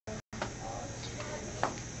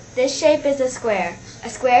This shape is a square. A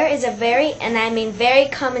square is a very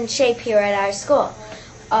common shape here at our school.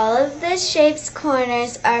 All of this shape's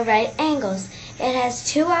corners are right angles. It has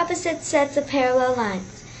two opposite sets of parallel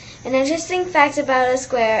lines. An interesting fact about a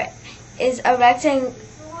square is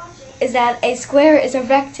that a square is a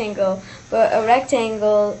rectangle, but a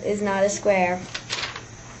rectangle is not a square.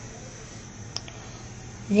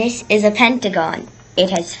 This is a pentagon. It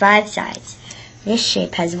has 5 sides. This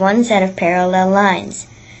shape has one set of parallel lines.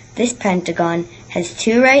 This pentagon has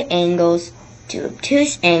 2 right angles, 2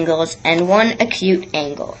 obtuse angles, and 1 acute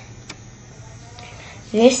angle.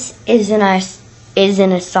 This is an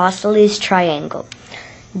isosceles triangle.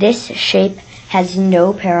 This shape has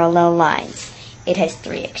no parallel lines. It has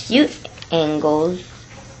 3 acute angles.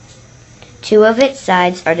 2 of its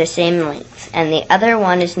sides are the same length, and the other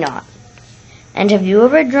one is not. And have you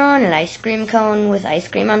ever drawn an ice cream cone with ice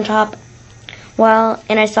cream on top? Well,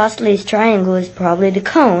 an isosceles triangle is probably the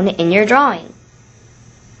cone in your drawing.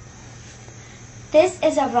 This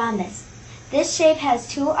is a rhombus. This shape has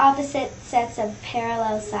 2 opposite sets of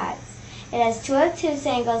parallel sides. It has 2 obtuse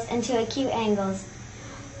angles and 2 acute angles.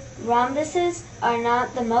 Rhombuses are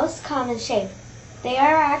not the most common shape. They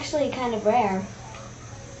are actually kind of rare.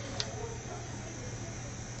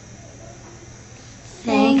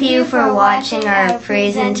 Thank you for watching our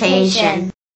presentation.